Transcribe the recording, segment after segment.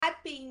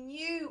happy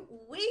new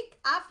week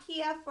up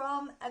here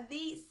from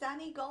the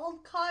sunny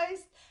Gold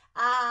Coast.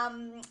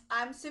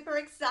 I'm super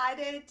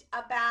excited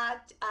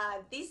about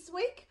this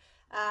week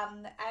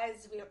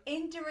as we're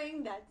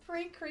entering that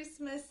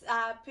pre-Christmas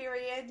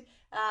period.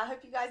 I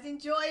hope you guys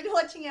enjoyed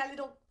watching our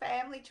little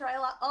family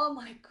trailer. Oh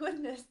my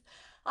goodness.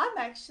 I'm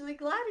actually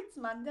glad it's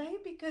Monday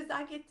because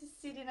I get to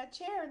sit in a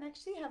chair and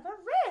actually have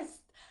a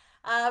rest.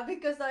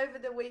 Because over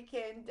the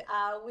weekend,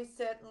 we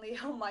certainly,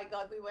 oh my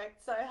God, we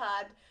worked so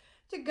hard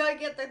to go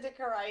get the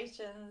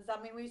decorations.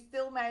 I mean, we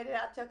still made it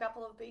out to a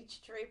couple of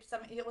beach trips. I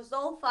mean, it was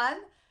all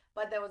fun,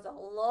 but there was a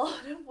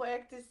lot of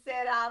work to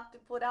set up, to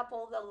put up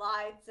all the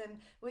lights,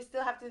 and we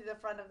still have to do the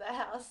front of the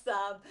house.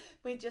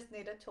 We just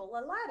need a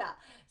taller ladder.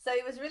 So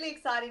it was really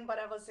exciting, but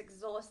I was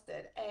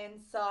exhausted. And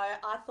so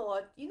I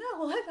thought, you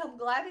know what? I'm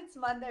glad it's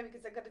Monday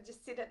because I've got to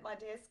just sit at my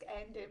desk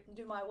and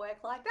do my work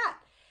like that.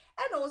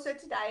 And also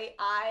today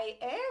I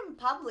am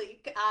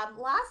public.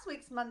 Last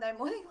week's Monday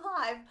Morning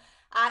Live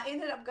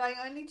ended up going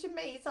only to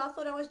me, so I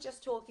thought I was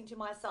just talking to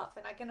myself,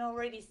 and I can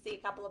already see a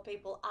couple of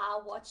people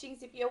are watching.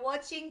 So if you're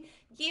watching,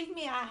 give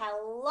me a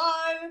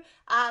hello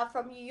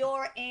from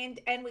your end,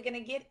 and we're going to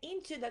get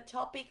into the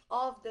topic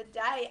of the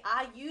day.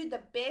 Are you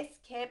the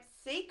best kept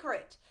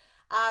secret?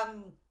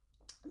 Um,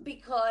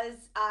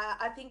 because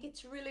I think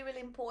it's really,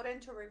 really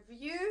important to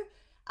review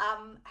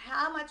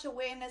how much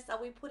awareness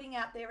are we putting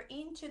out there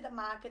into the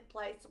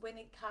marketplace when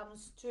it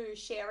comes to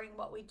sharing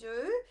what we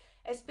do,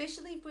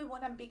 especially if we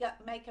want to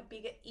make a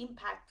bigger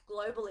impact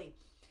globally.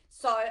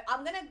 So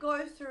I'm going to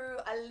go through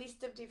a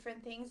list of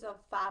different things of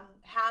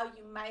how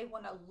you may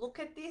want to look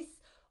at this,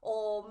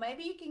 or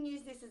maybe you can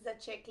use this as a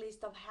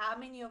checklist of how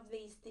many of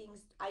these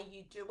things are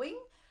you doing,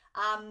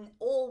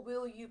 or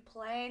will you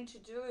plan to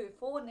do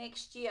for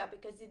next year,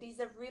 because it is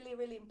a really,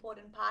 really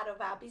important part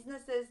of our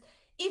businesses.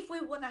 If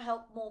we want to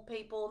help more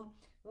people,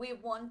 we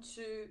want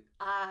to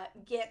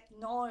get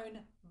known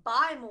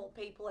by more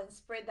people and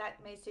spread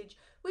that message,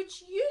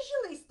 which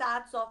usually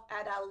starts off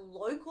at a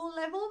local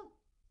level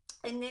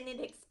and then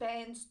it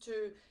expands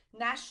to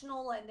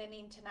national and then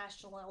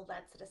international and all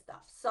that sort of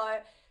stuff. So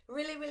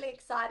really, really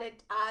excited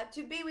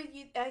to be with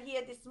you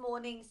here this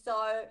morning.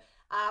 So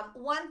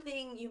one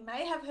thing, you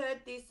may have heard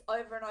this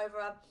over and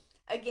over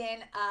again,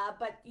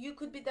 but you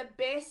could be the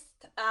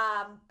best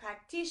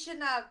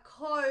practitioner,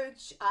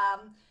 coach,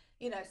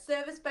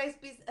 service-based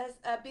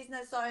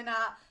business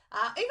owner,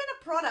 even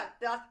a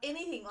product, like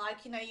anything, like,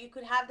 you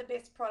could have the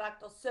best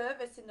product or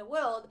service in the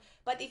world,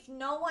 but if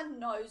no one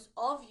knows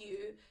of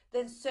you,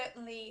 then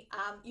certainly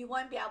you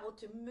won't be able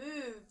to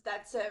move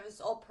that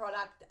service or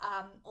product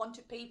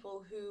onto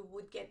people who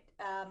would get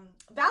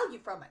value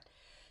from it.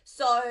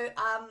 So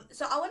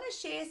I want to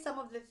share some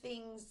of the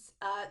things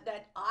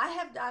that I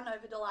have done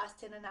over the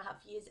last 10 and a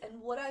half years and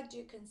what I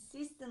do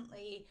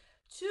consistently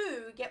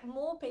to get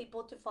more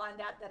people to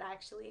find out that I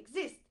actually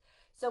exist.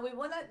 So we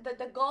want to,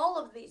 the goal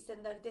of this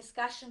and the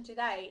discussion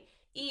today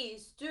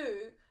is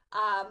to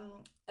um,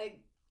 uh,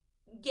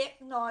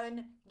 get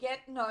known,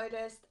 get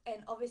noticed, and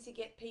obviously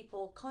get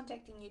people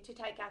contacting you to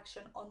take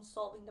action on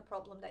solving the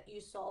problem that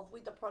you solve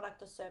with the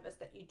product or service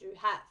that you do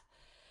have.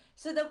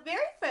 So the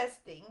very first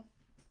thing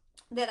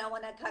that I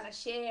want to kind of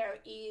share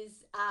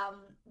is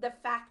the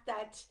fact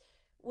that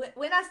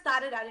when I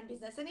started out in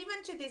business, and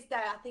even to this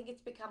day, I think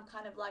it's become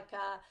kind of like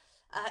a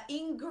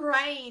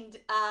ingrained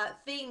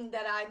thing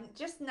that I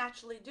just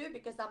naturally do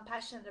because I'm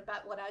passionate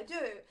about what I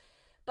do.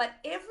 But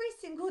every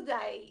single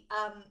day,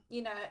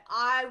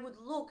 I would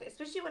look,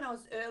 especially when I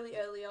was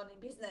early on in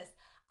business,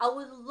 I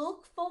would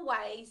look for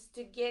ways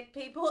to get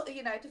people,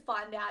 to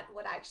find out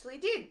what I actually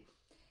did.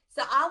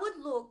 So I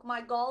would look,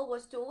 my goal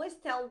was to always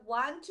tell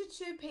 1 to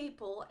 2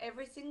 people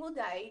every single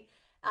day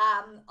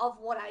of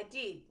what I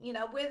did.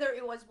 Whether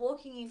it was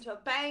walking into a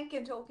bank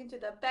and talking to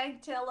the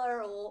bank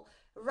teller or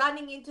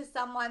running into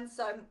someone.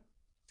 So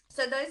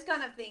those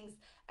kind of things.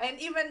 And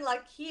even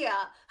like here,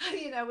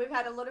 we've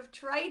had a lot of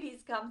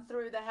tradies come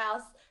through the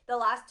house the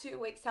last 2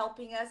 weeks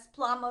helping us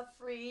plumb a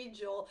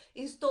fridge or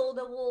install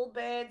the wall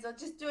beds or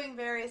just doing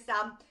various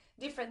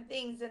different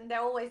things. And they're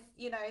always,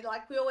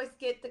 like we always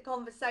get the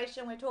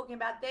conversation, we're talking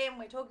about them,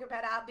 we're talking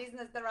about our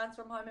business that runs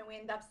from home, and we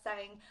end up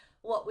saying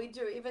what we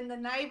do. Even the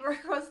neighbor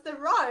across the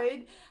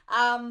road,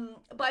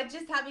 by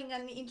just having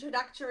an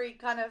introductory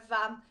kind of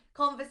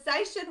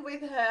conversation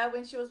with her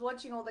when she was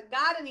watching all the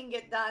gardening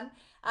get done,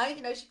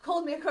 she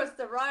called me across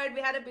the road.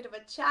 We had a bit of a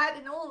chat,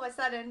 and all of a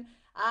sudden,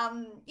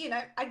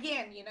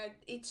 again,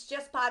 it's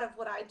just part of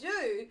what I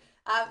do.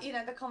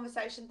 The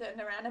conversation turned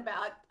around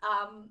about,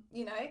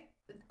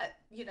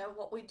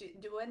 what we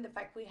do and the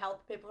fact we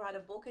help people write a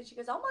book. And she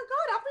goes, "Oh my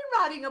God, I've been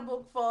writing a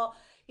book for,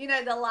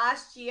 the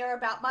last year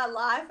about my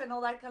life and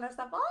all that kind of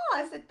stuff." Oh,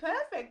 I said,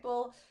 perfect.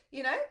 Well,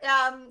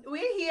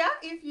 we're here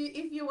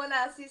if you want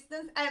our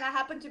assistance. And I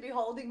happen to be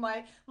holding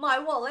my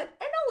wallet,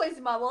 and always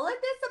in my wallet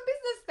there's some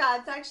business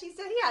cards. I actually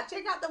said, "Here,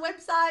 check out the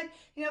website,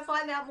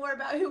 find out more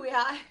about who we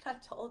are." And I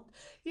told,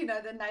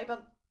 the neighbor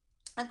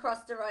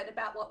across the road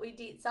about what we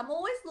did. So I'm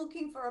always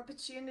looking for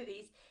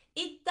opportunities.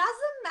 It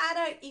doesn't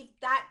matter if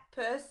that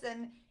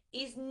person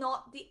is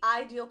not the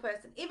ideal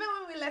person. Even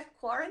when we left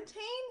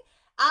quarantine,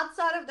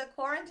 outside of the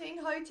quarantine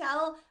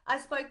hotel, I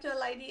spoke to a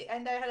lady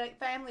and they had a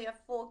family of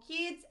 4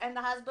 kids, and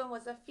the husband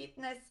was a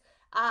fitness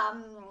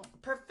um,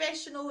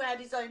 professional who had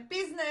his own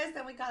business,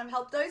 and we kind of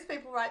helped those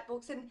people write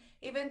books. And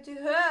even to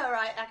her,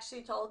 I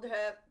actually told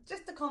her,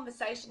 just the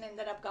conversation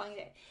ended up going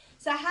there.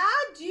 So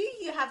how do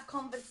you have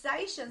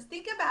conversations?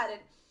 Think about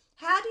it.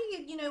 How do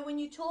you, when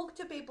you talk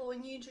to people,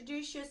 when you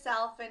introduce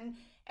yourself,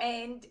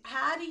 and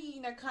how do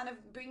you, kind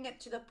of bring it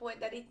to the point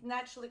that it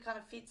naturally kind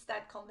of fits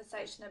that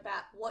conversation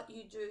about what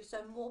you do, so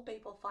more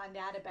people find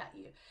out about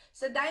you.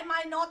 So they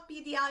might not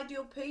be the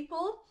ideal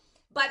people,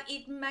 but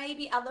it may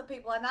be other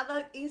people.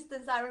 Another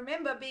instance, I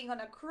remember being on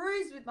a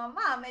cruise with my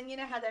mum, and you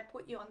know how they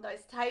put you on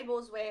those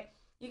tables where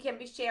you can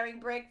be sharing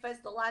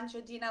breakfast or lunch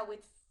or dinner with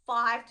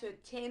 5 to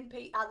 10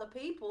 other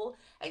people,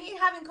 and you're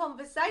having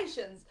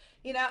conversations.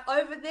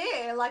 Over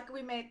there, like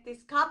we met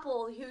this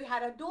couple who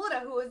had a daughter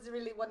who was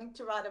really wanting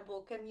to write a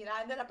book, and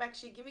I ended up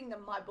actually giving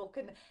them my book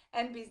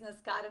and business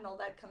card and all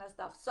that kind of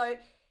stuff. So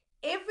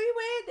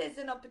everywhere there's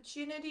an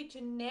opportunity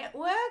to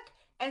network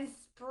and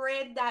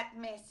spread that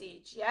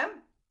message. Yeah,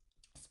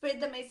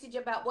 spread the message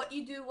about what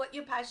you do, what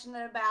you're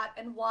passionate about,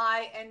 and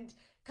why, and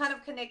kind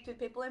of connect with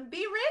people and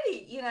be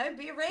ready.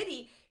 Be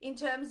ready in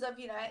terms of,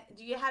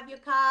 do you have your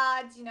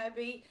cards,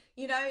 be,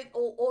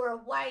 or a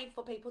way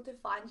for people to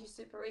find you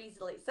super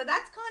easily. So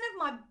that's kind of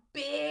my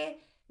bare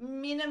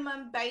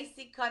minimum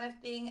basic kind of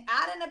thing,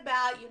 out and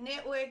about, your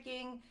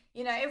networking,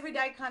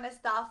 everyday kind of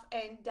stuff,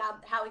 and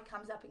how it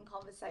comes up in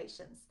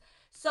conversations.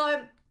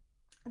 So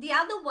the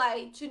other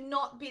way to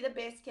not be the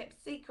best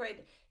kept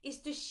secret is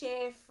to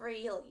share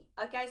freely.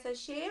 Okay, so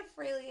share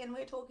freely, and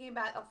we're talking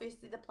about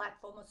obviously the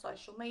platform of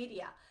social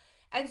media.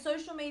 And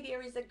social media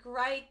is a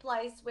great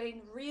place where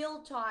in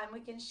real time we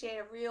can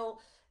share real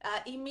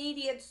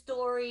immediate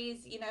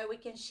stories. We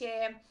can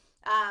share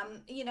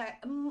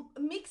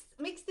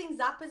mix things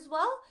up as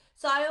well.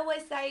 So I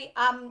always say,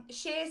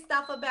 share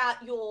stuff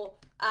about your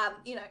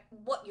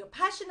what you're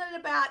passionate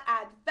about,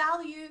 add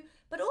value,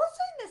 but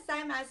also in the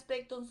same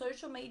aspect on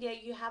social media,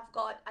 you have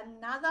got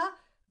another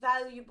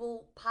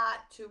valuable part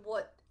to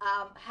what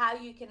how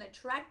you can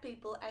attract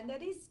people, and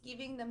that is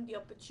giving them the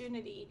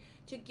opportunity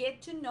to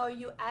get to know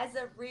you as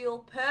a real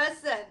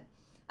person.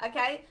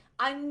 Okay,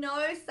 I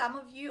know some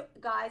of you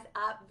guys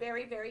are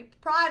very, very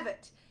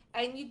private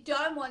and you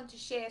don't want to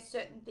share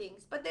certain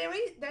things, but there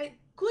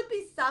could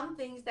be some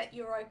things that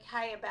you're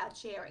okay about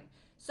sharing.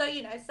 So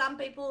some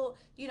people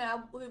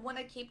who want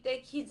to keep their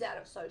kids out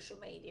of social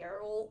media,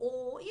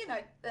 or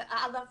the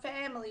other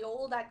family,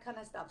 all that kind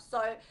of stuff.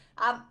 So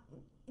um,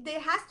 there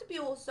has to be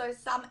also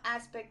some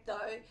aspect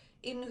though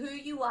in who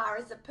you are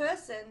as a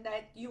person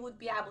that you would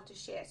be able to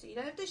share. So you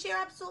don't have to share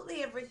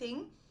absolutely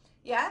everything,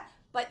 yeah,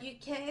 but you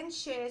can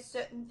share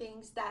certain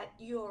things that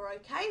you're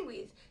okay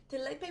with, to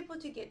let people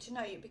to get to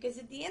know you, because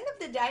at the end of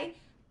the day,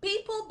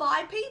 people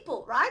buy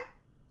people, right?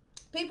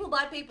 People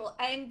by people.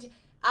 And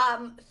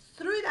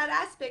through that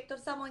aspect of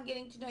someone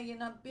getting to know you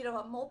on a bit of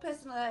a more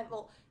personal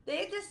level,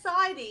 they're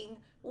deciding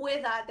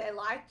whether they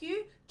like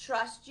you,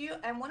 trust you,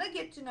 and want to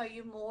get to know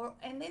you more.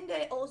 And then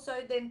they're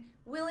also then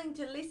willing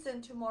to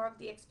listen to more of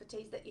the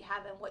expertise that you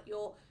have and what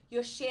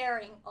you're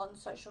sharing on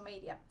social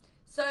media.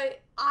 So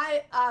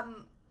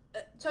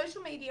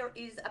social media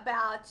is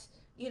about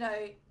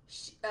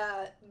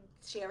uh,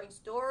 sharing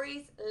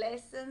stories,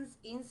 lessons,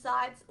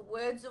 insights,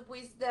 words of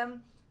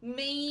wisdom,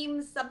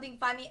 memes, something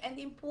funny, and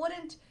the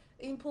importance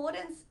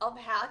of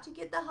how to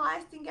get the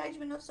highest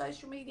engagement of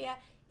social media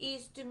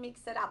is to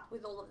mix it up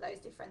with all of those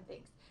different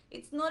things.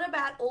 It's not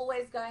about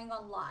always going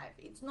on live.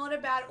 It's not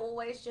about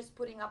always just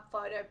putting up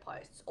photo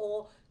posts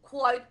or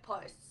quote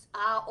posts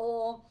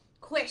or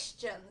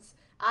questions.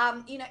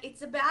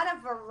 It's about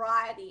a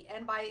variety,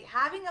 and by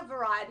having a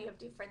variety of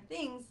different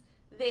things,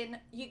 then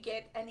you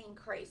get an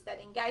increase that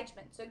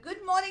engagement. So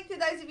good morning to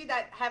those of you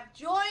that have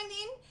joined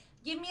in.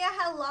 Give me a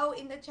hello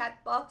in the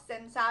chat box,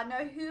 and so I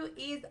know who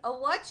is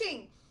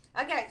watching.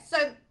 Okay,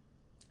 so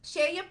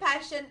share your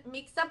passion,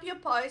 mix up your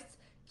posts,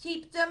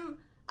 keep them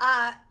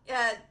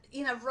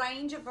in a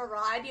range of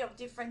variety of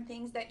different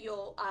things that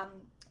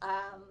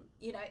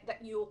that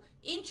you're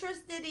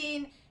interested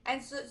in,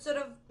 and sort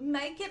of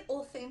make it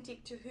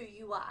authentic to who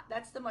you are.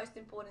 That's the most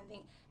important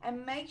thing,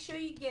 and make sure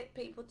you get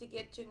people to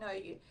get to know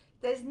you.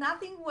 There's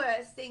nothing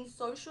worse seeing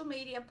social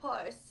media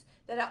posts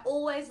that are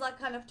always like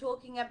kind of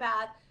talking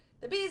about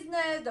the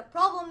business, the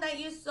problem that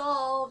you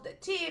solve, the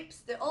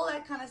tips, all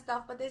that kind of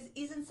stuff, but there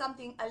isn't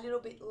something a little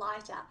bit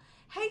lighter.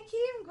 Hey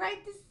Kim,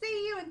 great to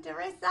see you, and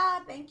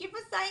Teresa, thank you for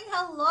saying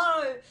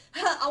hello.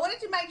 I wanted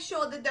to make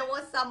sure that there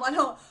was someone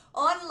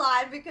on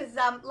live, because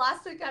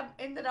last week I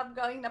ended up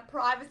going to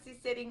privacy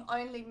setting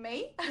only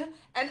me,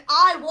 and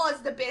I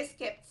was the best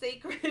kept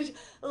secret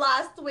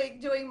last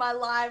week doing my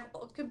live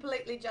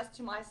completely just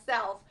to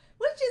myself,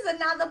 which is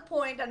another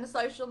point on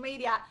social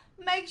media.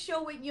 Make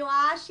sure when you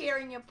are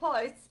sharing your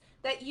posts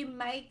that you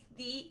make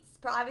the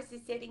privacy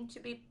setting to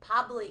be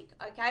public,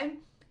 okay?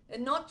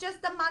 not just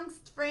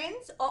amongst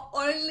friends or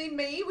only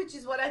me, which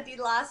is what I did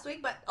last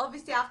week, but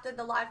obviously after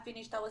the live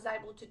finished I was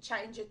able to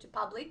change it to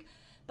public.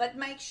 But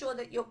make sure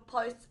that your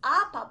posts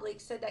are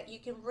public so that you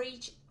can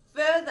reach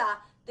further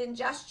than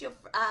just your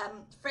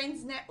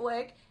friends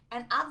network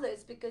and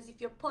others, because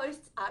if your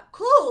posts are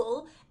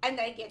cool and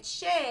they get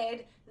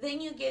shared, then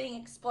you're getting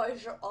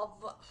exposure of,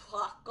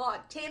 oh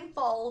God,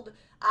 tenfold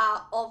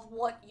of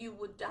what you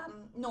would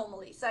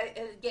normally. So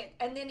get,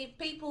 and then if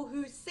people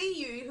who see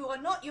you who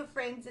are not your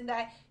friends and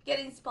they get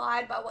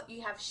inspired by what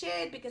you have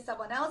shared because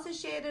someone else has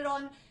shared it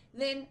on,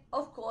 then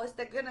of course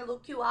they're going to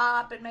look you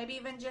up and maybe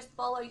even just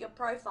follow your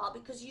profile,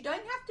 because you don't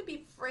have to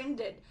be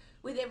friended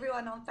with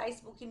everyone on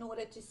Facebook in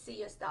order to see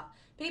your stuff.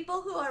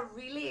 People who are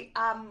really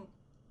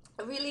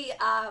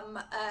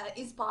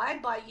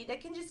inspired by you, they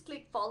can just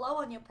click follow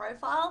on your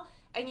profile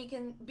and you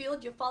can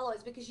build your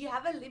followers, because you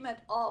have a limit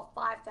of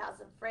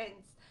 5,000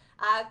 friends.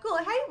 Cool.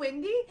 Hey,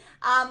 Wendy.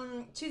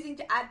 Choosing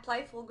to add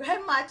playful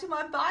grandma to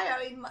my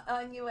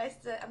bio in US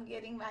that I'm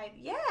getting made.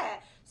 Yeah.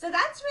 So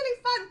that's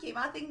really fun, Kim.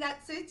 I think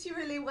that suits you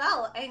really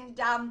well. And,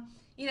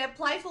 you know,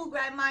 playful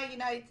grandma, you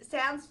know, it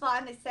sounds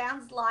fun. It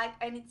sounds like,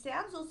 and it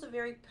sounds also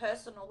very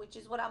personal, which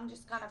is what I'm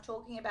just kind of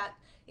talking about.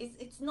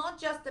 It's not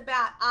just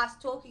about us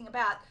talking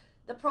about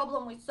the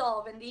problem we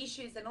solve and the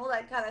issues and all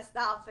that kind of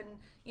stuff and,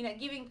 you know,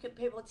 giving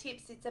people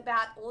tips. It's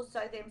about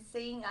also them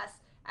seeing us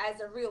as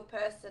a real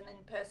person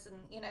and person,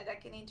 you know,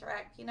 that can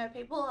interact. You know,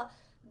 people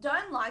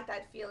don't like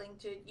that feeling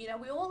to, you know,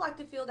 we all like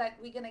to feel that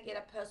we're going to get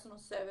a personal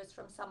service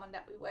from someone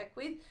that we work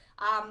with,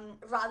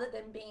 rather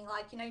than being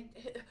like, you know,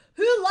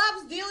 who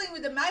loves dealing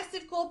with the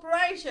massive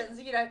corporations,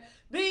 you know,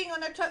 being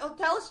on a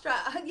Telstra.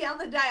 The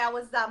other day I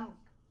was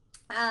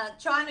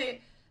trying to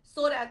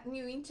sort out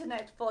new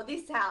internet for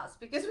this house,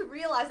 because we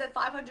realized that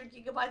 500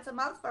 gigabytes a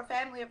month for a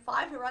family of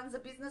 5 who runs a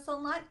business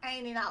online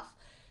ain't enough.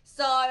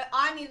 So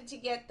I needed to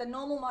get the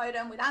normal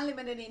modem with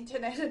unlimited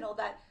internet and all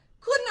that.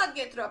 Could not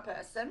get through a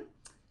person.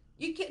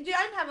 You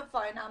don't have a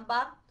phone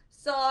number.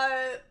 So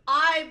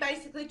I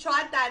basically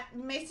tried that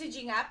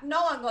messaging app.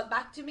 No one got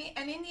back to me.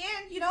 And in the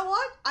end, you know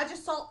what? I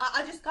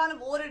just kind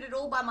of ordered it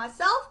all by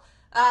myself,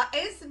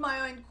 answered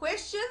my own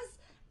questions,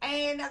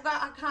 and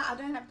I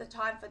don't have the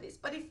time for this.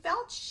 But it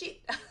felt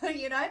shit,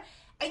 you know?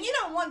 And you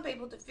don't want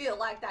people to feel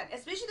like that,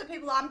 especially the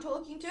people I'm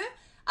talking to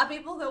are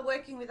people who are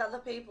working with other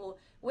people,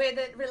 where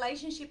the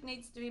relationship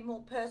needs to be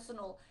more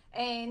personal.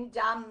 And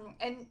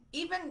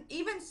even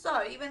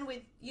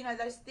with, you know,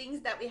 those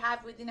things that we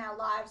have within our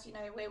lives, you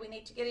know, where we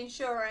need to get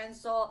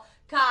insurance or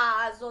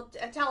cars or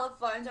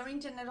telephones or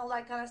internet, all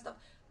that kind of stuff,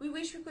 we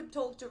wish we could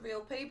talk to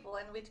real people.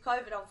 And with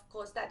COVID, of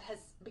course, that has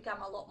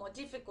become a lot more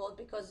difficult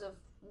because of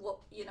what,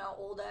 you know,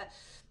 all the,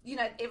 you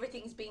know,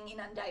 everything's being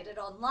inundated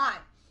online.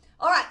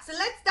 All right, so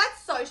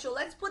that's social.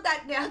 Let's put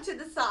that now to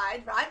the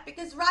side, right?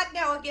 Because right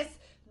now, I guess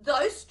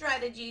those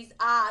strategies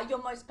are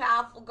your most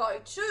powerful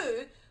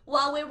go-to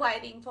while we're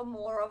waiting for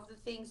more of the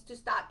things to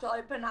start to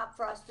open up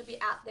for us to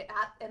be out there,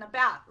 out and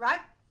about,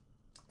 right?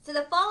 So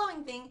the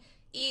following thing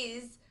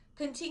is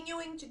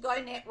continuing to go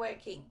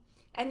networking.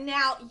 And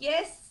now,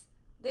 yes,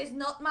 there's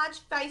not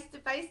much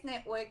face-to-face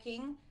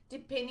networking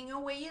depending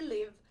on where you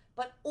live,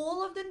 but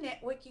all of the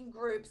networking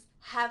groups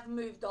have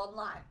moved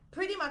online.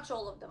 Pretty much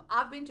all of them.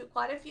 I've been to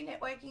quite a few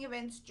networking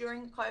events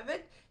during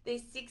COVID.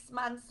 These 6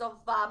 months of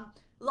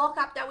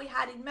lockup that we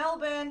had in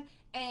Melbourne,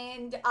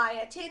 and I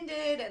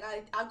attended and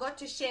I got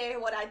to share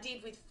what I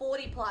did with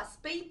 40 plus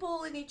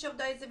people in each of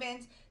those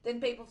events.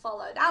 Then people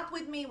followed up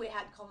with me. We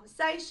had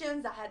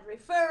conversations. I had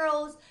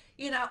referrals,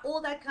 you know,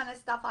 all that kind of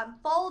stuff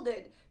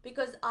unfolded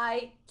because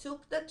I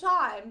took the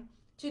time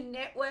to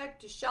network,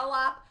 to show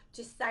up,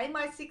 to say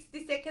my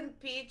 60-second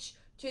pitch,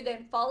 to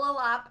then follow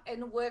up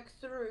and work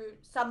through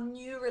some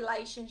new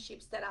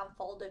relationships that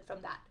unfolded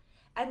from that.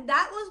 And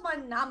that was my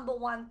number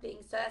one thing.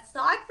 So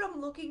aside from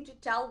looking to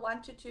tell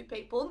 1 to 2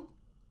 people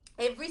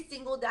every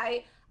single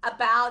day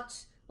about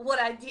what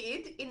I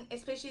did,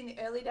 especially in the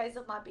early days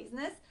of my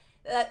business,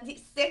 the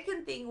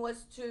second thing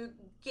was to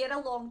get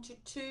along to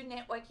 2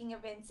 networking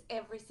events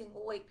every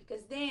single week,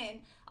 because then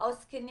I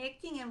was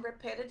connecting and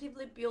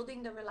repetitively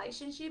building the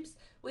relationships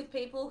with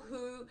people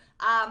who,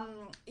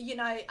 you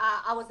know,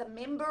 I was a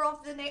member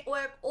of the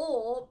network,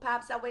 or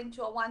perhaps I went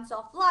to a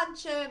once-off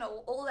luncheon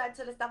or all that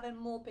sort of stuff, and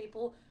more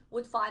people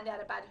would find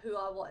out about who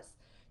I was.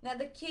 Now,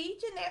 the key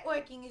to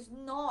networking is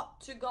not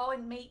to go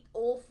and meet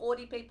all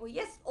 40 people.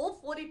 Yes, all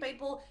 40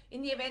 people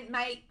in the event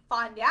may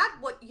find out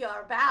what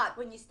you're about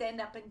when you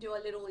stand up and do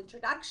a little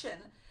introduction.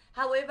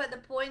 However, the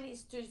point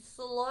is to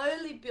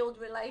slowly build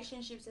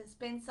relationships and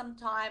spend some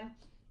time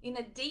in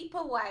a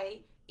deeper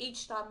way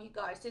each time you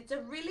go. So it's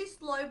a really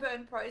slow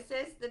burn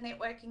process, the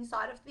networking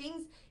side of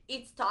things.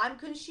 It's time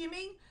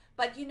consuming,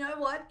 but you know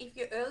what? If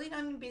you're early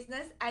on in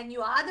business and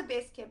you are the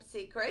best kept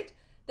secret,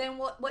 then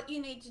what you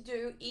need to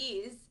do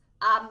is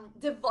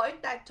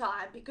devote that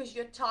time, because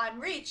you're time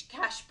rich,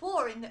 cash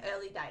poor in the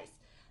early days.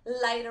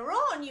 Later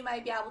on, you may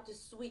be able to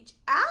switch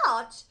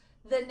out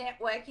the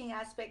networking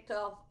aspect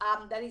of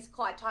that is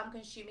quite time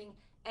consuming,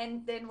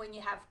 and then when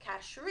you have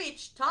cash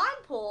rich,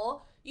 time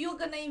poor, you're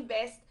going to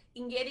invest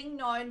in getting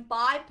known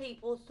by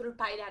people through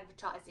paid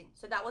advertising.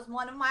 So that was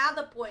one of my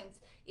other points,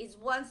 is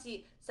once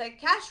you, so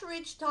cash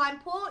rich, time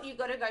poor, you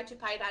got to go to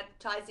paid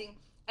advertising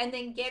and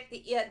then get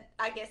the,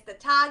 I guess, the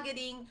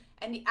targeting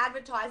and the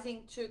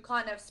advertising to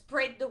kind of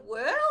spread the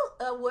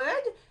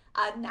word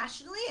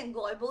nationally and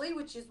globally,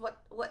 which is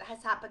what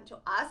has happened to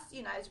us,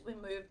 you know, as we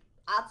moved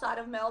outside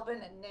of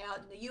Melbourne and now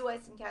in the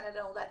US and Canada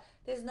and all that.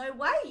 There's no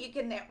way you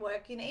can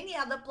network in any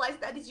other place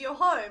that is your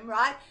home,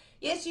 right?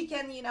 Yes, you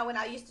can. You know, when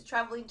I used to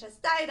travel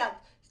interstate, I'd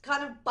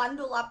kind of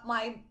bundle up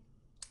my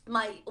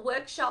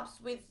workshops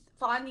with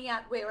finding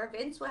out where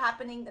events were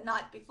happening the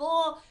night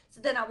before, so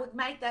then I would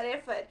make that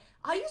effort.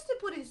 I used to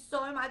put in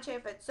so much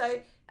effort. So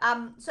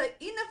in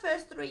the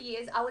first 3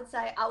 years, I would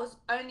say I was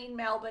only in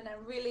Melbourne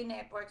and really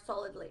networked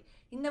solidly.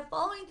 In the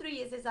following 3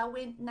 years, as I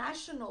went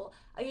national,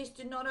 I used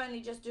to not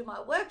only just do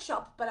my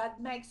workshops, but I'd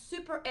make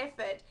super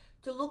effort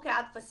to look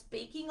out for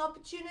speaking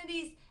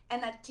opportunities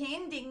and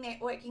attending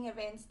networking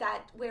events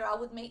that where I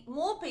would meet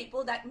more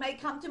people that may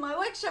come to my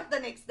workshop the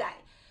next day.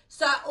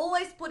 So I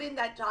always put in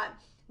that time.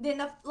 Then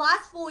the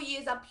last 4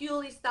 years, I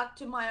purely stuck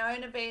to my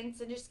own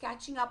events and just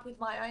catching up with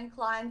my own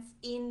clients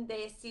in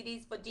their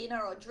cities for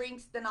dinner or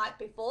drinks the night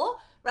before,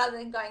 rather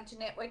than going to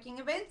networking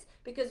events,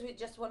 because we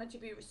just wanted to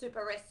be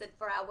super rested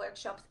for our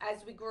workshops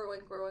as we grew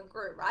and grew and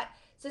grew, right?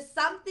 So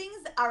some things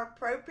are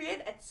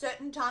appropriate at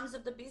certain times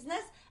of the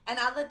business, and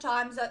other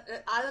times,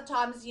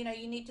 you know,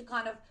 you need to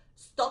kind of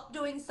stop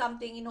doing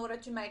something in order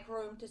to make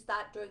room to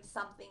start doing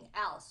something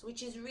else,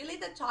 which is really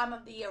the time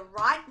of the year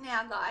right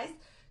now, guys,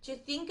 to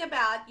think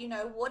about, you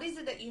know, what is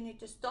it that you need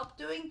to stop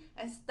doing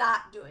and start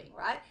doing,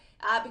 right?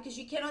 Because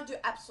you cannot do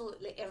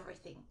absolutely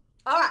everything.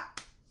 All right.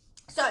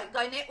 So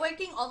go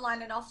networking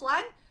online and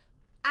offline.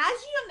 As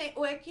you're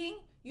networking,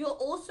 you're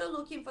also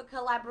looking for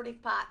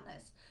collaborative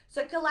partners.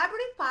 So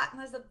collaborative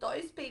partners are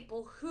those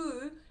people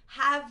who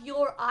have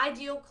your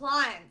ideal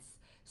clients.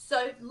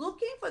 So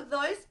looking for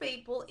those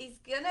people is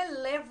going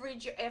to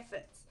leverage your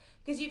efforts.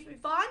 Because if you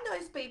find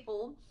those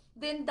people,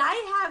 then they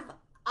have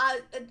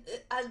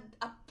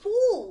a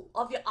pool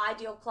of your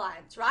ideal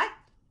clients, right?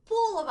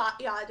 Pool of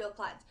your ideal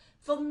clients.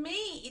 For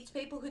me, it's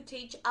people who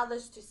teach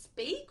others to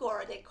speak,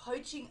 or they're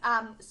coaching,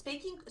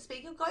 speaking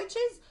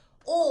coaches,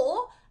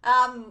 or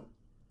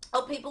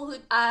people who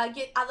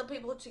get other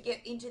people to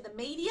get into the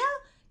media.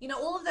 You know,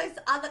 all of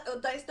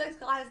those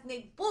guys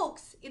need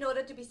books in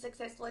order to be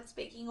successful at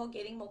speaking or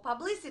getting more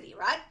publicity,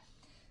 right?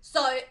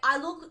 So I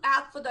look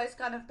out for those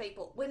kind of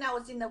people. When I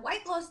was in the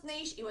weight loss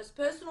niche, it was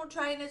personal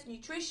trainers,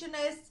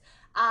 nutritionists,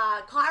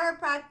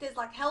 chiropractors,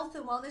 like health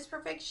and wellness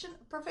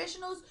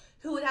professionals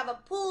who would have a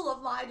pool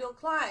of my ideal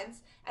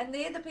clients, and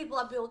they're the people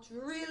I built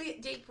really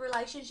deep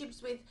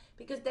relationships with,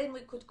 because then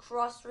we could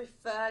cross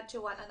refer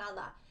to one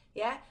another.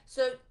 Yeah,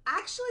 so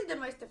actually the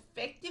most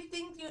effective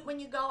thing when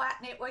you go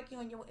out networking,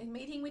 when you're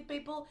meeting with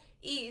people,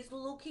 is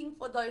looking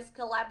for those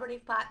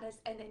collaborative partners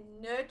and then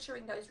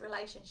nurturing those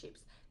relationships.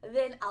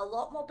 Then a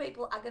lot more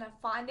people are going to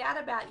find out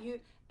about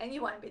you, and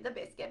you won't be the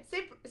best kept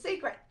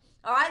secret.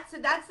 All right, so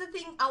that's the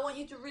thing I want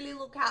you to really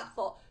look out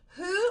for.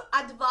 Who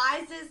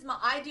advises my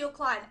ideal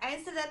client?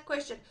 Answer that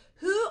question.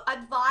 Who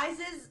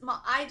advises my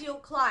ideal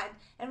client?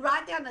 And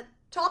write down the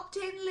top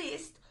 10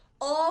 list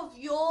of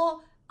your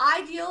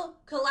ideal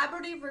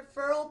collaborative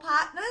referral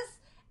partners,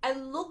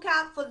 and look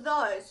out for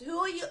those. Who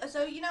are you?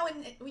 So, you know,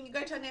 when you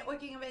go to a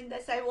networking event, they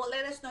say, well,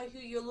 let us know who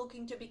you're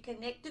looking to be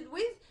connected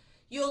with.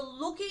 You're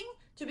looking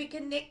to be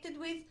connected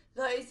with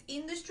those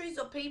industries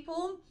or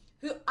people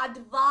who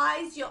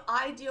advise your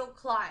ideal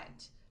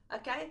client.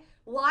 Okay,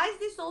 why is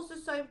this also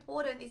so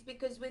important? Is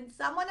because when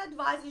someone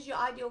advises your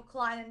ideal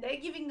client and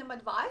they're giving them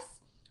advice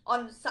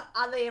on some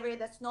other area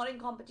that's not in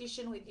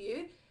competition with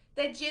you,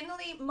 they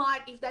generally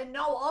might, if they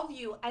know of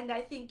you and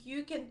they think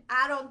you can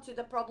add on to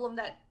the problem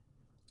that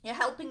you're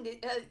helping,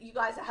 you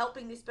guys are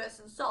helping this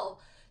person solve.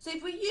 So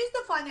if we use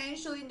the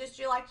financial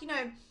industry, like, you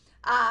know,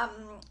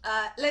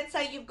 let's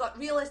say you've got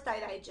real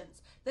estate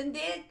agents, then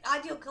their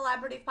ideal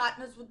collaborative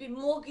partners would be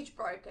mortgage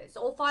brokers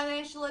or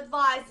financial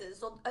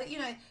advisors, or you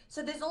know,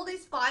 so there's all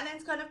these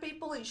finance kind of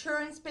people,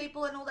 insurance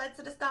people, and all that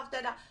sort of stuff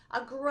that are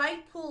a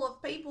great pool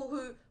of people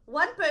who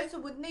one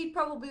person would need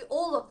probably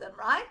all of them,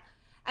 right?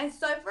 And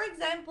so, for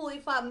example,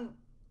 if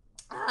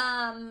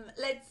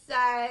let's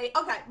say,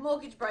 okay,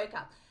 mortgage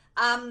broker.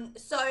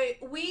 So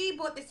we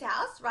bought this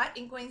house, right,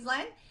 in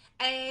Queensland,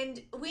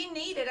 and we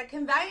needed a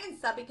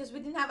conveyancer because we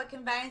didn't have a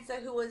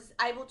conveyancer who was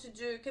able to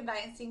do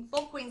conveyancing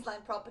for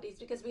Queensland properties,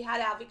 because we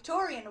had our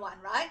Victorian one,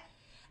 right?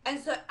 And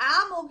so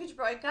our mortgage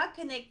broker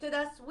connected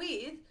us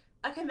with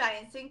a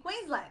conveyancer in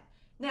Queensland.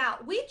 Now,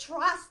 we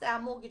trust our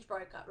mortgage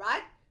broker,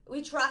 right?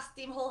 We trust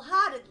him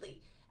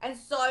wholeheartedly. And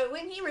so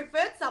when he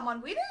referred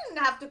someone, we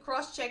didn't have to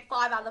cross-check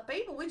 5 other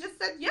people. We just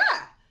said,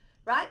 yeah,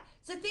 right?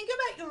 So think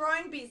about your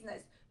own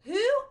business.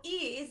 Who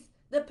is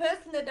the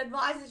person that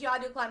advises your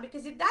ideal client?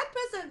 Because if that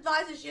person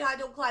advises your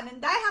ideal client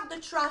and they have the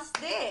trust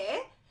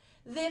there,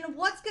 then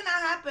what's going to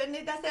happen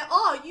is they say,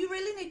 oh, you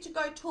really need to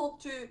go talk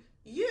to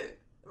you,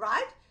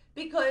 right?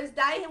 Because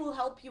they will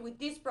help you with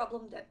this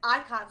problem that I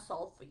can't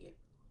solve for you.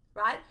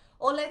 right?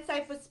 Or let's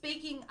say for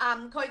speaking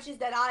coaches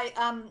that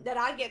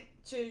I get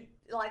to,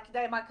 like,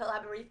 they're my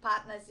collaborative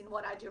partners in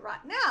what I do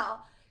right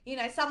now. You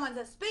know, someone's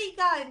a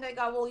speaker and they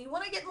go, well, you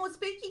want to get more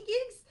speaking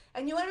gigs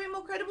and you want to be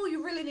more credible,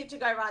 you really need to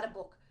go write a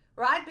book,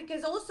 right?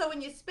 Because also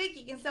when you speak,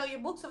 you can sell your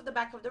books off the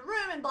back of the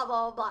room and blah,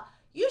 blah, blah, blah.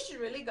 You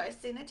should really go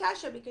see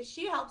Natasha because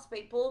she helps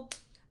people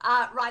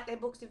write their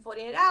books in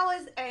 48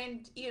 hours.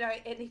 And, you know,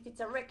 and if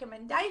it's a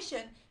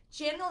recommendation,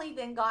 generally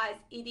then, guys,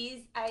 it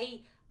is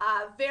a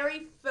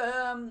very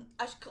firm,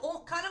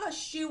 kind of a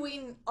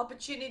shoe-in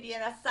opportunity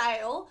and a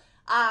sale.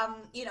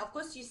 You know, of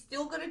course, you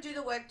still got to do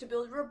the work to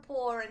build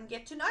rapport and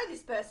get to know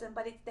this person,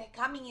 but they're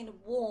coming in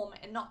warm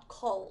and not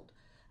cold.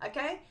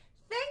 Okay?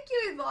 Thank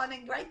you, Yvonne,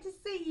 and great to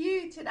see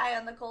you today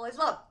on the call as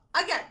well.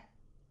 Okay,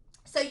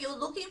 so you're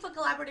looking for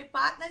collaborative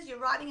partners, you're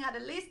writing out a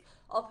list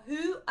of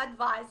who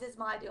advises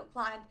my ideal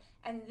client,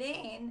 and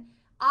then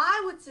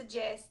I would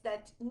suggest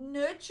that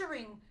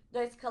nurturing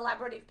those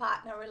collaborative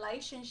partner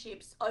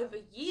relationships over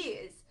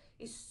years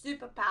is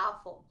super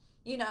powerful.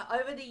 You know,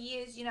 over the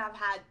years, you know, I've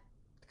had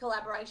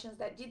collaborations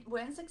that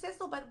weren't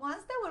successful, but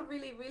ones that were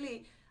really,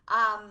 really,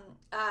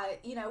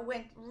 you know,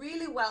 went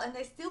really well, and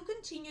they still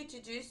continue to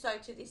do so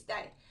to this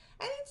day.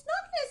 And it's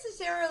not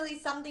necessarily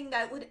something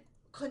that would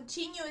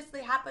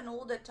continuously happen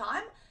all the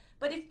time,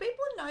 but if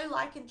people know,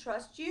 like, and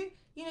trust you,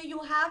 you know,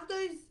 you'll have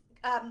those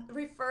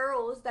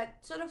referrals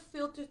that sort of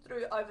filter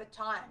through over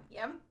time.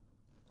 Yeah.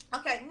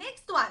 Okay,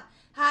 next one.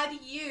 How do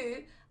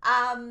you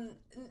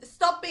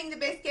stop being the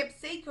best kept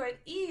secret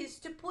is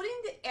to put in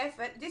the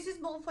effort. This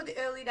is more for the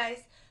early days,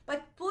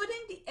 but put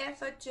in the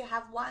effort to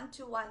have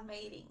one-to-one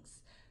meetings.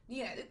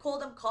 You know, they call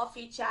them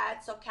coffee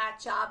chats or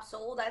catch-ups,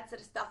 all that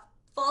sort of stuff,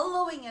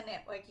 following a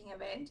networking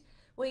event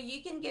where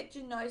you can get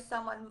to know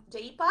someone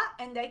deeper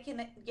and they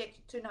can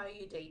get to know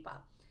you deeper.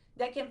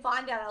 They can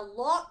find out a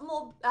lot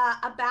more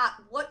about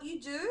what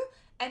you do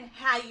and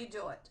how you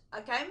do it,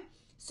 okay?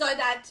 So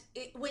that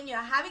when you're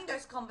having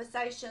those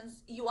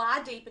conversations, you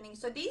are deepening.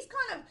 So these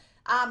kind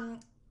of,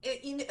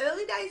 in the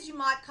early days, you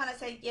might kind of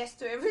say yes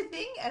to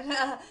everything, and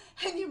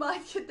you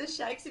might get the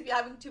shakes if you're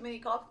having too many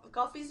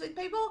coffees with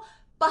people.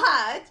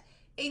 But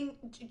in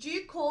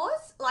due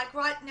course, like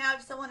right now,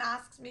 if someone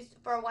asks me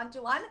for a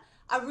one-to-one,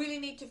 I really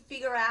need to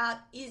figure out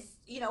is,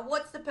 you know,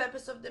 what's the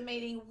purpose of the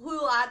meeting?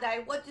 Who are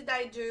they? What do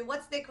they do?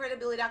 What's their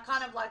credibility? I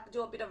kind of like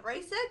do a bit of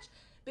research,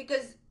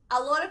 because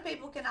a lot of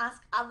people can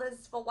ask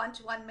others for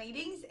one-to-one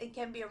meetings. It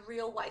can be a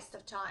real waste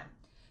of time.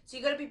 So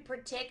you got to be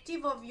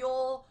protective of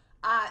your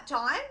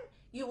time.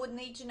 You would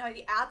need to know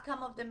the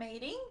outcome of the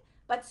meeting,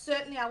 but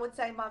certainly I would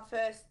say my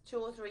first 2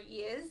 or 3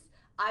 years,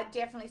 I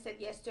definitely said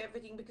yes to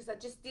everything because I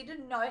just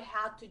didn't know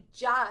how to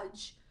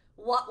judge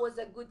what was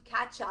a good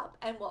catch up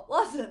and what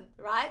wasn't,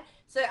 right?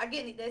 So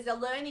again, there's a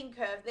learning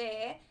curve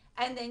there,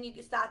 and then you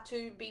can start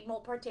to be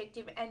more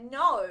protective and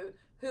know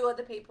who are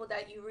the people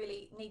that you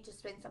really need to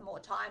spend some more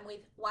time with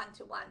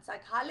one-to-one. So I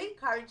highly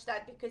encourage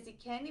that because it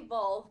can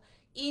evolve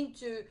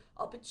into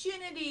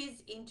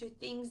opportunities, into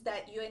things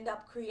that you end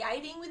up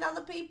creating with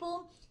other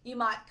people. You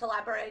might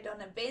collaborate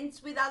on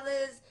events with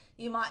others.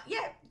 You might,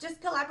 yeah,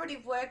 just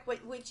collaborative work,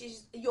 which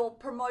is your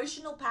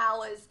promotional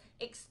powers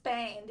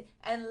expand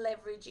and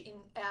leverage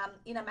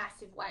in a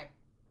massive way.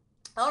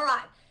 All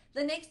right,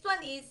 the next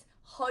one is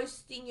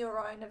hosting your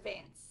own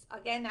events.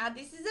 Again, now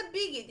this is a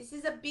biggie. This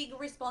is a big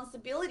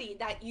responsibility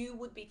that you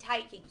would be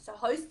taking. So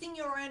hosting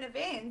your own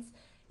events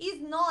is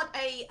not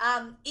a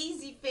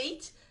easy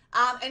feat.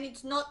 And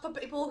it's not for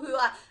people who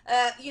are,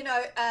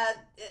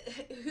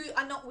 who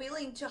are not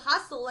willing to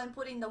hustle and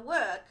put in the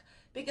work.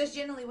 Because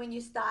generally, when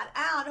you start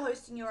out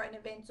hosting your own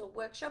events or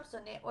workshops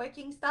or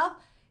networking stuff,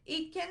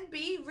 it can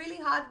be really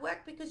hard work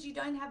because you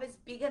don't have as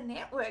big a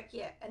network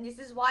yet. And this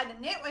is why the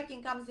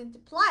networking comes into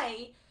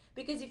play.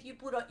 Because if you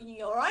put on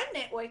your own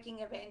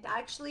networking event, I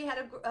actually had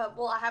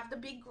I have the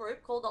big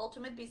group called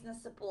Ultimate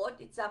Business Support.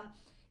 It's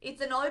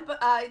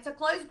a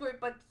closed group,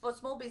 but for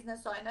small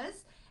business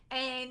owners.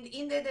 And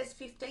in there's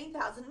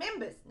 15,000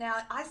 members.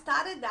 Now, I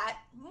started that,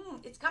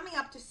 it's coming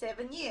up to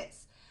 7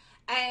 years.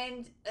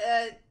 And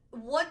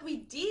what we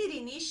did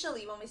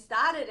initially when we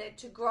started it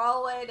to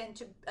grow it and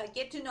to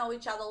get to know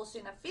each other also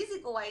in a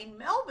physical way in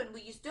Melbourne,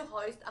 we used to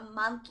host a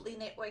monthly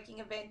networking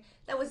event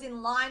that was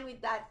in line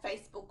with that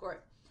Facebook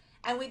group.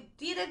 And we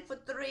did it for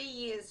 3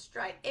 years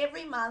straight,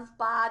 every month,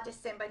 bar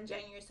December and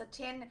January. So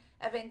 10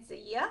 events a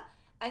year.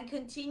 And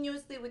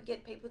continuously would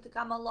get people to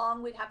come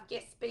along. We'd have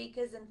guest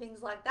speakers and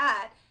things like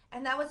that.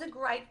 And that was a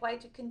great way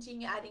to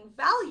continue adding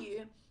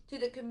value to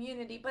the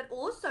community, but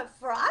also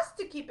for us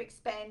to keep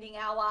expanding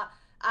our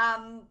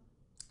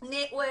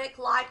network,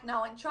 like,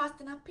 know, and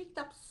trust. And I've picked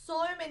up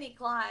so many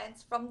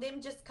clients from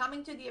them just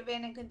coming to the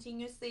event and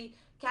continuously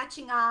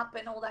catching up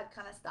and all that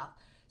kind of stuff.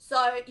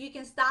 So you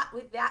can start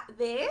with that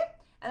there.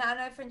 And I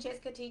know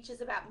Francesca teaches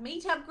about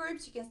meetup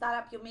groups. You can start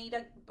up your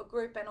meetup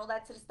group and all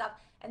that sort of stuff.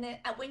 And then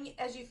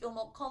as you feel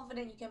more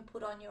confident, you can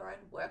put on your own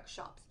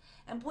workshops.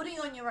 And putting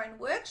on your own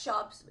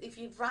workshops, if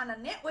you've run a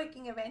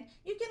networking event,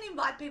 you can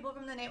invite people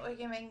from the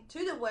networking event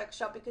to the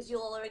workshop because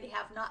you'll already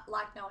have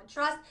like, know, and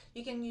trust.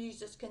 You can use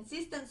just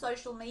consistent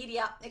social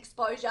media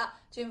exposure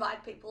to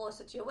invite people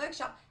also to your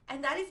workshop.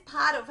 And that is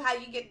part of how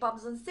you get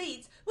bums on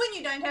seats when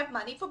you don't have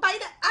money for paid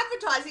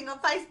advertising on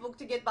Facebook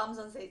to get bums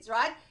on seats,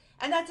 right?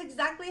 And that's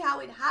exactly how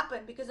it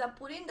happened, because I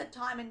put in the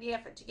time and the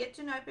effort to get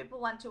to know people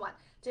one-to-one,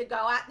 to go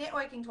out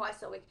networking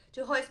twice a week,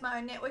 to host my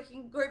own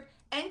networking group,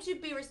 and to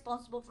be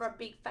responsible for a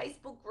big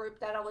Facebook group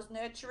that I was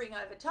nurturing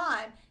over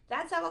time.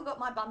 That's how I got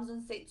my bums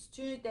on seats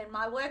to then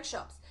my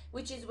workshops,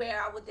 which is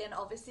where I would then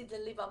obviously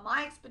deliver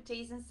my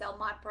expertise and sell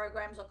my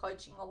programs or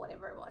coaching or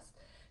whatever it was.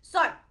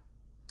 So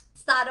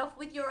start off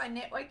with your own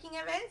networking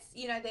events.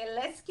 They're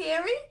less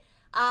scary.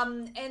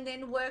 And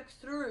then work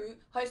through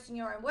hosting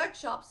your own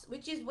workshops,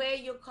 which is where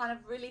you're kind of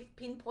really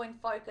pinpoint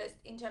focused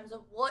in terms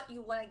of what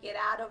you want to get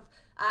out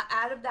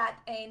of that,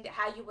 and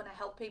how you want to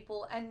help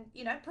people and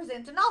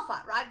present an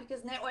offer, right?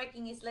 Because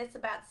networking is less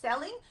about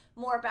selling,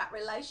 more about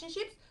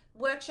relationships.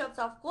 Workshops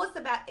are of course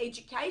about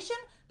education,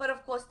 but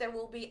of course there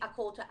will be a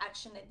call to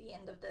action at the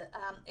end of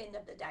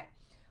the day.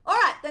 All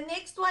right, the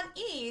next one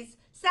is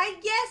say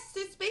yes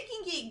to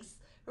speaking gigs,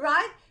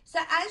 right? So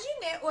as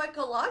you network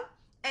a lot,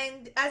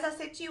 and as I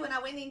said to you when I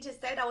went into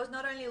state, I was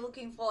not only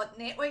looking for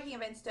networking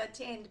events to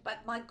attend, but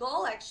my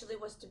goal actually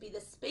was to be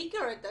the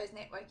speaker at those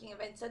networking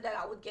events so that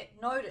I would get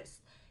noticed.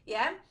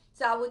 Yeah,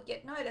 so I would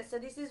get noticed. So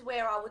this is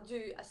where I would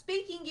do a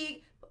speaking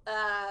gig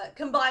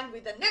combined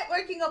with a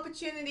networking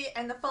opportunity,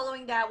 and the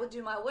following day I would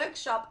do my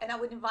workshop, and I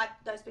would invite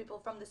those people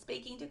from the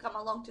speaking to come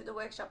along to the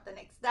workshop the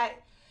next day.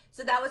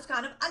 So that was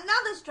kind of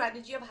another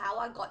strategy of how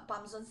I got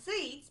bums on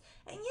seats.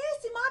 And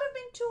yes, it might have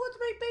been 2 or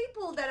 3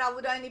 people that I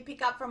would only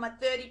pick up from a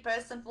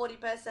 30-person,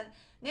 40-person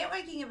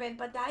networking event,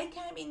 but they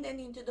came in then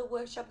into the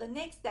workshop the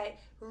next day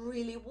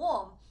really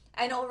warm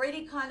and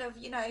already kind of,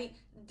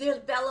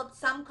 developed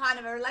some kind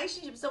of a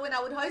relationship. So when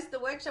I would host the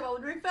workshop, I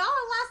would refer,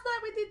 last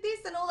night we did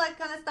this and all that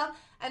kind of stuff,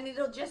 and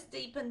it'll just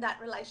deepen that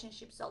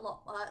relationship a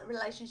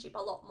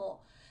lot more.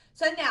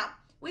 So now,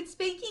 with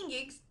speaking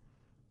gigs,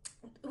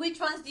 which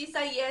ones do you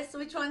say yes?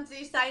 Which ones do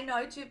you say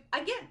no to?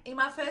 Again, in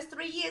my first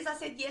 3 years, I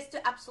said yes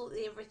to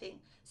absolutely everything.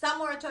 Some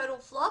were a total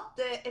flop.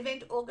 The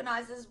event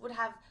organizers would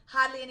have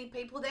hardly any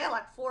people there,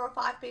 like 4 or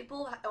 5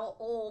 people,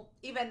 or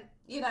even,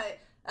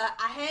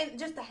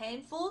 just a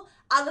handful.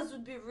 Others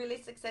would be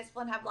really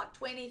successful and have like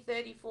 20,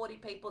 30, 40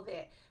 people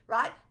there,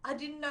 right? I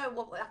didn't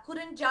know I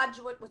couldn't judge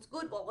what was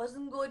good, what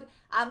wasn't good.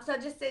 So I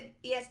just said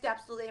yes to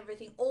absolutely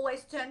everything.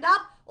 Always turned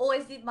up,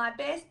 always did my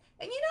best.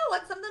 And you know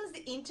what? Sometimes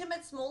the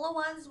intimate, smaller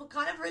ones were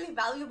kind of really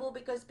valuable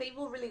because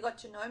people really got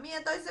to know me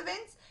at those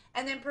events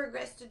and then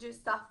progressed to do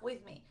stuff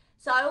with me.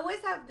 So I always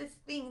have this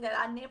thing that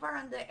I never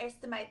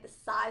underestimate the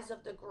size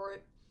of the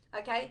group.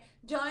 Okay,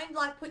 don't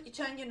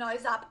turn your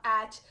nose up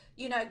at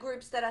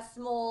groups that are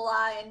smaller,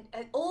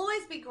 and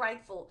always be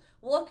grateful.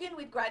 Walk in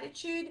with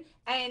gratitude,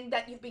 and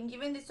that you've been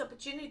given this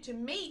opportunity to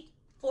meet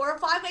 4 or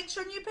 5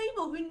 extra new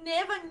people who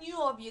never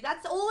knew of you.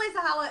 That's always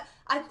how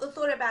I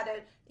thought about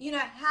it.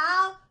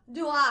 How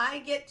do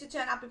I get to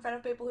turn up in front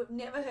of people who've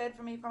never heard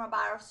from me from a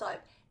bar of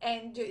soap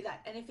and do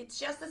that? And if it's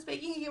just a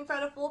speaking in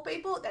front of 4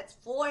 people, that's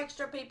 4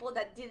 extra people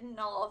that didn't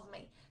know of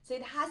me. So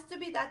it has to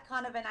be that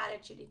kind of an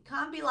attitude. It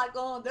can't be like,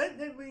 oh, that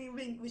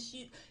was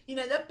shit.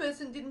 That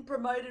person didn't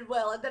promote it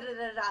well. Da, da,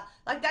 da, da.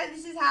 Like that.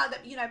 This is how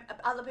that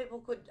other people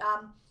could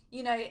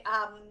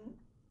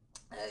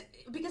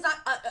because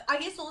I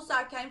guess also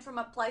I came from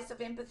a place of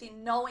empathy,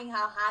 knowing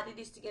how hard it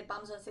is to get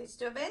bums on seats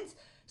to events.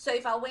 So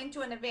if I went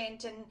to an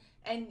event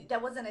and there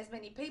wasn't as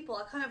many people,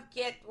 I kind of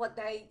get what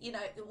they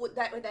what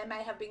they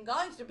may have been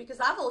going through, because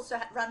I've also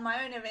run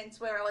my own events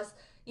where I was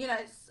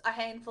a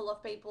handful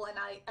of people, and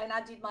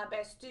I did my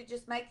best to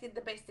just make it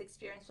the best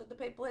experience for the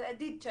people that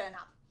did turn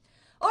up.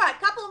 All right,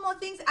 couple of more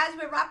things as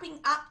we're wrapping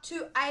up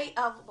to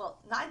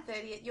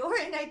 9:30 at your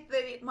end,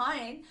 8:30 at my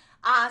end.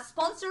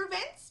 Sponsor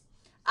events.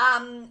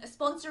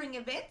 Sponsoring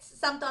events.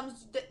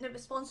 Sometimes the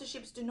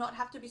sponsorships do not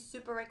have to be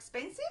super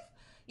expensive.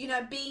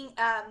 Being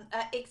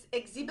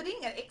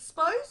exhibiting at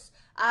expos.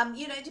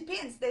 It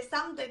depends. There's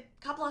some that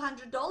couple of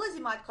 $100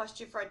 it might cost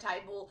you for a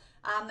table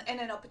and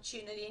an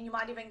opportunity, and you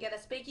might even get a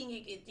speaking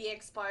gig at the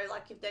expo,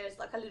 like if there's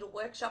like a little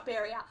workshop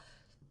area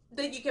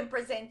that you can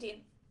present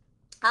in.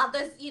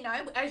 Others,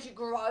 as you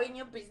grow in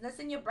your business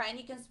and your brand,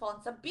 you can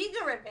sponsor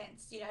bigger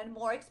events,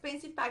 more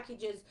expensive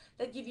packages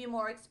that give you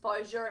more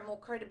exposure and more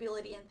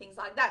credibility and things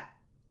like that.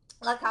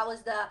 Like I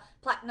was the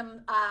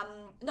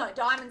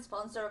diamond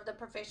sponsor of the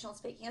Professional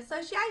Speaking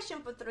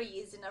Association for 3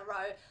 years in a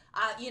row,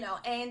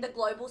 and the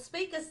Global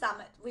Speaker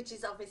Summit, which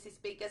is obviously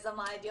speakers are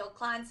my ideal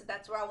clients, so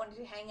that's where I wanted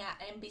to hang out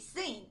and be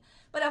seen.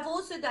 But I've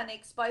also done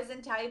expos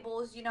and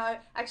tables,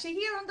 actually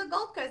here on the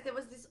Gold Coast, there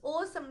was this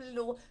awesome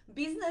little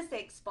business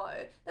expo.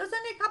 There was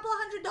only a couple of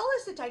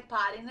 $100 to take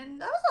part in,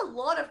 and that was a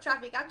lot of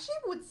traffic. I actually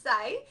would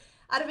say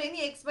out of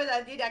any expo that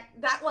I did,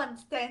 that one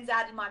stands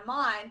out in my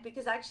mind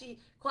because actually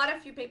quite a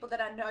few people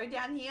that I know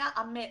down here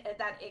I met at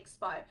that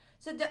expo.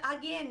 So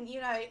again,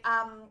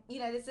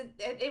 there's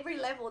at every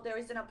level there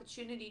is an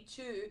opportunity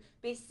to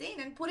be seen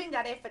and putting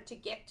that effort to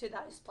get to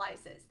those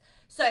places.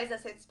 So as I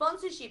said,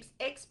 sponsorships,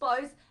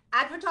 expos,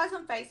 advertise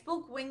on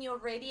Facebook when you're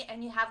ready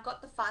and you have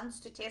got the funds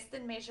to test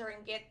and measure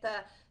and get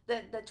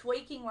the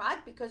tweaking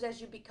right, because as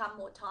you become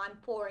more time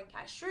poor and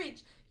cash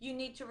rich, you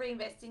need to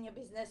reinvest in your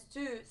business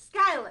to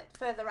scale it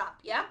further up.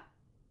 Yeah.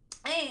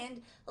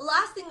 And the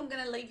last thing I'm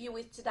going to leave you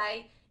with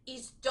today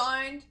is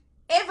don't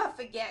ever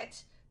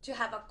forget to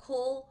have a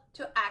call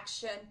to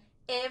action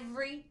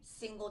every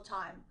single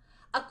time.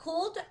 A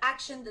call to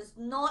action does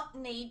not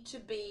need to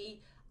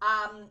be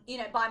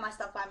buy my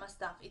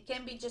stuff. It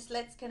can be just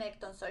let's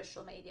connect on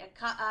social media.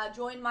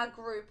 Join my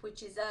group,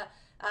 which is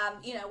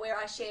where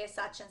I share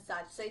such and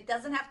such. So it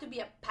doesn't have to be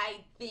a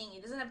paid thing.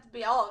 It doesn't have to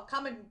be, oh,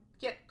 come and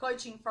get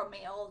coaching from me,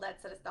 all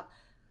that sort of stuff.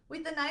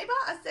 With the neighbor,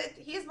 I said,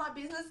 here's my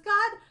business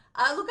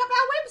card. Look up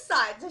our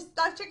website. Just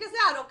check us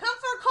out. Or come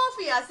for a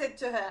coffee, I said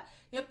to her.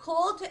 Your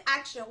call to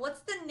action.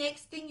 What's the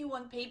next thing you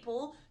want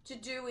people to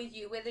do with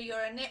you? Whether you're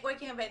a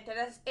networking event, at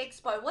an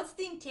expo, what's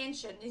the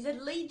intention? Is it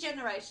lead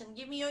generation?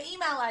 Give me your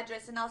email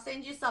address and I'll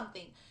send you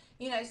something.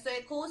 So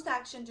calls to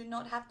action do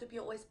not have to be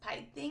always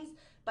paid things.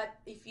 But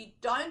if you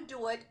don't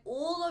do it,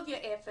 all of your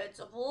efforts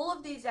of all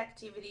of these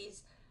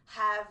activities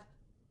have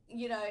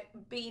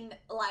been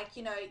like,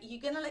 you're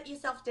going to let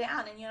yourself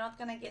down and you're not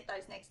going to get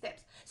those next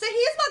steps. So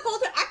here's my call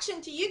to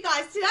action to you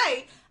guys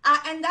today.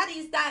 And that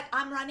is that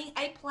I'm running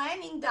a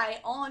planning day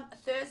on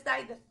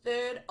Thursday, the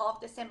 3rd of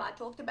December. I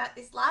talked about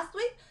this last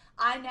week.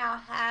 I now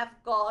have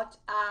got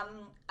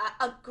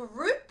a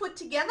group put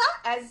together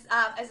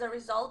as a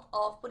result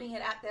of putting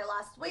it out there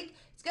last week.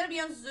 It's going to be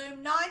on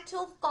Zoom 9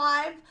 till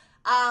 5.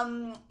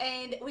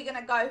 And we're going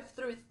to go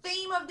through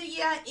theme of the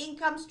year,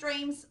 income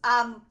streams,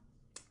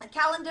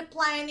 calendar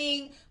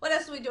planning, what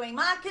else are we doing,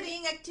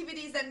 marketing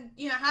activities, and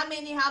how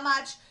many, how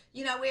much,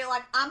 we're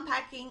like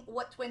unpacking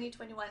what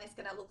 2021 is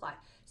going to look like.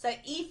 So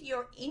if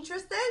you're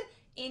interested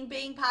in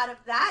being part of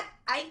that,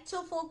 8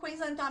 till 4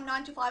 Queensland time,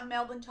 9 to 5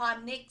 Melbourne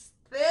time, next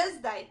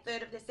Thursday,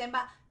 3rd of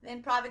December,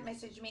 then private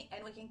message me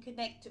and we can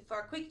connect for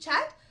a quick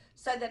chat,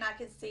 so then I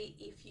can see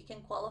if you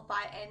can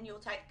qualify and you'll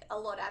take a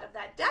lot out of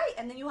that day,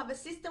 and then you'll have a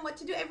system what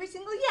to do every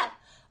single year.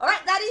 All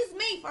right, that is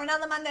me for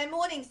another Monday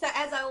morning. So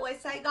as I always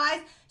say,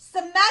 guys,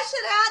 smash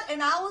it out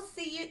and I will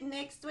see you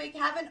next week.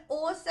 Have an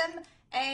awesome